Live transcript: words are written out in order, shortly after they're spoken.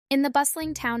In the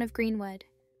bustling town of Greenwood,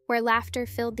 where laughter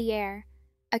filled the air,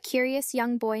 a curious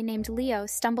young boy named Leo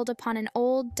stumbled upon an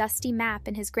old, dusty map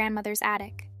in his grandmother's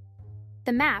attic.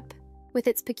 The map, with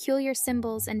its peculiar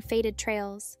symbols and faded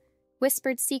trails,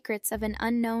 whispered secrets of an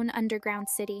unknown underground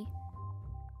city.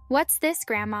 "What's this,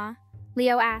 Grandma?"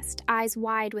 Leo asked, eyes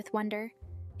wide with wonder.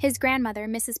 His grandmother,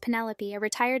 Mrs. Penelope, a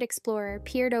retired explorer,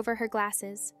 peered over her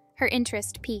glasses, her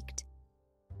interest piqued.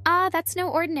 "Ah, that's no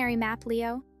ordinary map,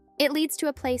 Leo. It leads to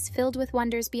a place filled with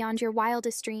wonders beyond your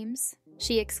wildest dreams,"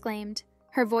 she exclaimed,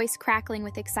 her voice crackling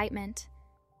with excitement.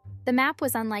 The map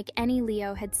was unlike any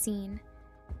Leo had seen.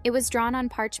 It was drawn on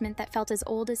parchment that felt as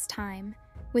old as time,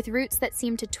 with roots that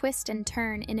seemed to twist and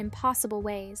turn in impossible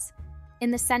ways. In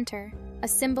the center, a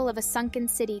symbol of a sunken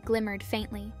city glimmered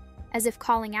faintly, as if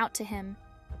calling out to him.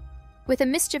 With a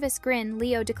mischievous grin,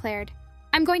 Leo declared,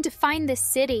 "I'm going to find this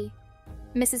city."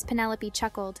 Mrs. Penelope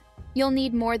chuckled. "You'll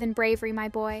need more than bravery, my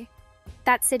boy.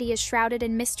 That city is shrouded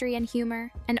in mystery and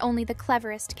humor, and only the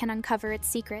cleverest can uncover its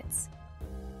secrets."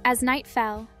 As night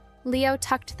fell, Leo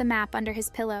tucked the map under his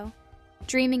pillow,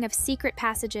 dreaming of secret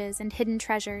passages and hidden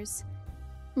treasures.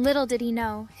 Little did he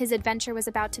know, his adventure was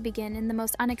about to begin in the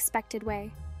most unexpected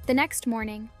way. The next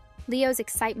morning, Leo's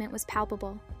excitement was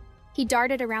palpable. He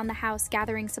darted around the house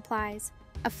gathering supplies,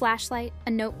 a flashlight,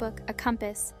 a notebook, a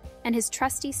compass, and his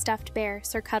trusty stuffed bear,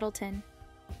 Sir Cuddleton.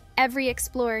 "Every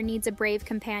explorer needs a brave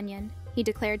companion," he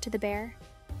declared to the bear.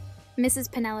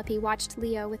 Mrs. Penelope watched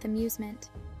Leo with amusement.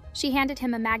 She handed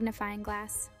him a magnifying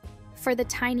glass. "For the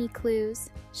tiny clues,"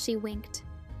 she winked.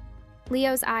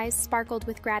 Leo's eyes sparkled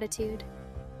with gratitude.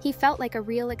 He felt like a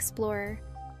real explorer,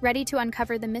 ready to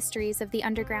uncover the mysteries of the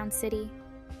underground city.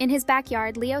 In his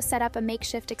backyard, Leo set up a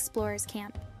makeshift explorer's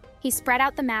camp. He spread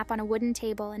out the map on a wooden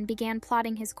table and began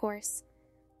plotting his course.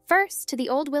 First to the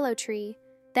old willow tree,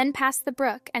 then past the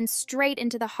brook and straight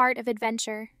into the heart of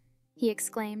adventure, he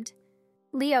exclaimed.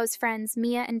 Leo's friends,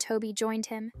 Mia and Toby, joined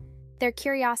him, their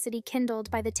curiosity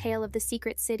kindled by the tale of the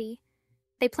secret city.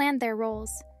 They planned their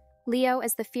roles, Leo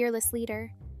as the fearless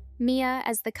leader, Mia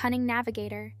as the cunning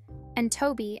navigator, and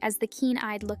Toby as the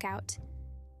keen-eyed lookout.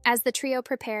 As the trio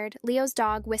prepared, Leo's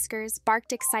dog, Whiskers,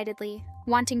 barked excitedly,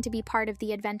 wanting to be part of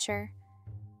the adventure.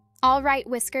 "All right,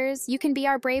 Whiskers, you can be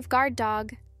our brave guard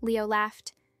dog," Leo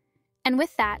laughed. And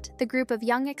with that, the group of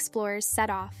young explorers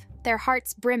set off, their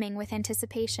hearts brimming with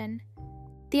anticipation.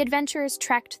 The adventurers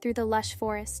trekked through the lush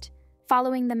forest,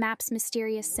 following the map's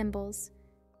mysterious symbols.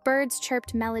 Birds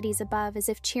chirped melodies above as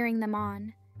if cheering them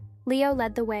on. Leo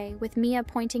led the way, with Mia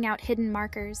pointing out hidden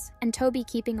markers and Toby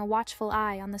keeping a watchful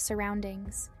eye on the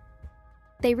surroundings.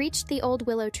 They reached the old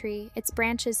willow tree, its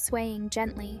branches swaying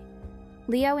gently.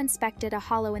 Leo inspected a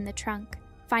hollow in the trunk,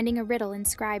 finding a riddle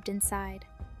inscribed inside.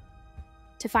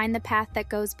 "To find the path that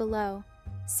goes below,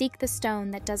 seek the stone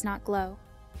that does not glow,"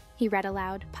 he read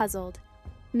aloud, puzzled.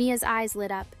 Mia's eyes lit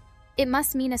up. It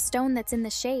must mean a stone that's in the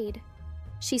shade.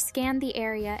 She scanned the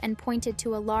area and pointed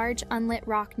to a large, unlit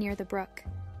rock near the brook.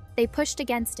 They pushed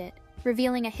against it,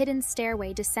 revealing a hidden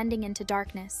stairway descending into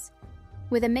darkness.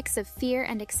 With a mix of fear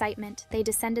and excitement, they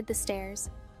descended the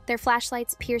stairs, their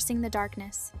flashlights piercing the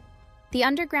darkness. The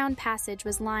underground passage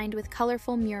was lined with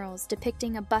colorful murals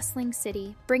depicting a bustling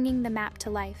city, bringing the map to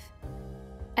life.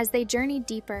 As they journeyed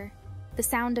deeper, the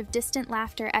sound of distant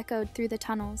laughter echoed through the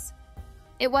tunnels.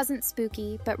 It wasn't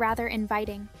spooky, but rather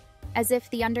inviting, as if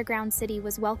the underground city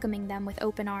was welcoming them with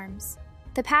open arms.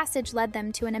 The passage led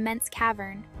them to an immense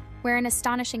cavern, where an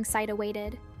astonishing sight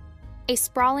awaited. A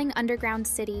sprawling underground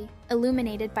city,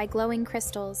 illuminated by glowing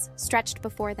crystals, stretched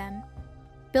before them.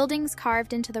 Buildings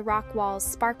carved into the rock walls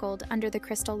sparkled under the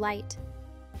crystal light.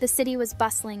 The city was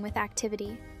bustling with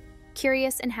activity.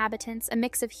 Curious inhabitants, a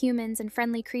mix of humans and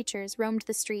friendly creatures, roamed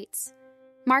the streets.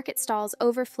 Market stalls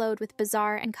overflowed with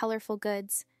bizarre and colorful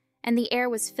goods, and the air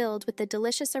was filled with the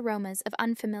delicious aromas of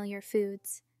unfamiliar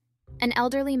foods. An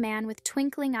elderly man with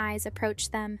twinkling eyes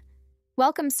approached them.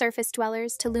 "Welcome, surface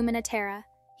dwellers, to Lumina Terra,"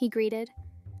 he greeted.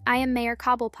 "I am Mayor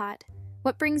Cobblepot.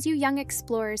 What brings you young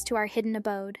explorers to our hidden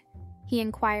abode?" he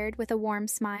inquired with a warm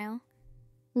smile.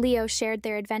 Leo shared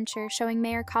their adventure, showing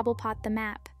Mayor Cobblepot the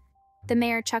map. The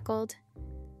mayor chuckled.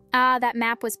 "Ah, that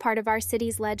map was part of our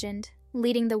city's legend,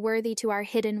 leading the worthy to our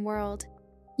hidden world.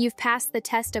 You've passed the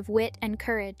test of wit and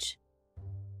courage."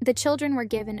 The children were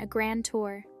given a grand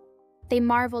tour. They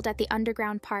marveled at the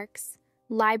underground parks,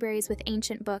 libraries with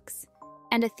ancient books,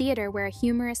 and a theater where a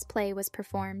humorous play was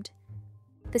performed.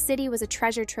 The city was a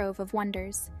treasure trove of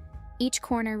wonders, each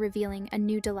corner revealing a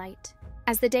new delight.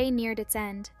 As the day neared its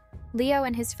end, Leo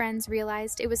and his friends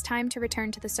realized it was time to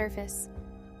return to the surface.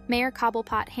 Mayor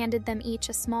Cobblepot handed them each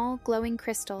a small, glowing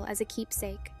crystal as a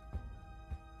keepsake.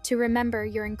 to remember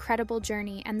your incredible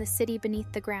journey and the city beneath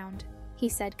the ground," he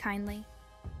said kindly.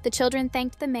 The children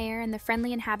thanked the mayor and the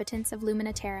friendly inhabitants of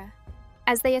Lumina Terra.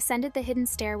 As they ascended the hidden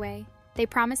stairway, they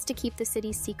promised to keep the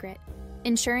city's secret,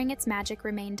 ensuring its magic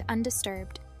remained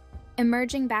undisturbed.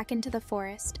 Emerging back into the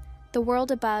forest, the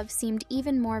world above seemed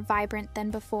even more vibrant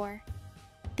than before.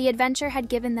 The adventure had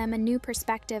given them a new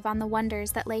perspective on the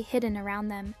wonders that lay hidden around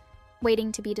them,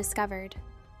 waiting to be discovered.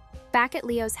 Back at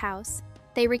Leo's house,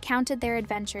 they recounted their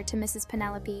adventure to Mrs.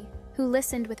 Penelope, who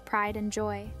listened with pride and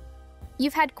joy.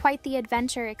 "You've had quite the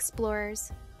adventure,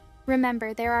 explorers.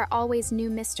 Remember, there are always new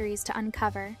mysteries to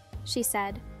uncover," she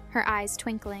said, her eyes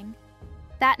twinkling.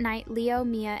 That night, Leo,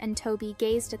 Mia, and Toby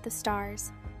gazed at the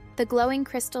stars, the glowing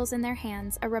crystals in their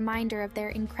hands a reminder of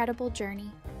their incredible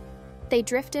journey. They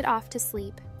drifted off to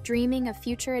sleep, dreaming of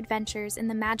future adventures in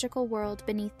the magical world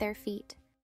beneath their feet.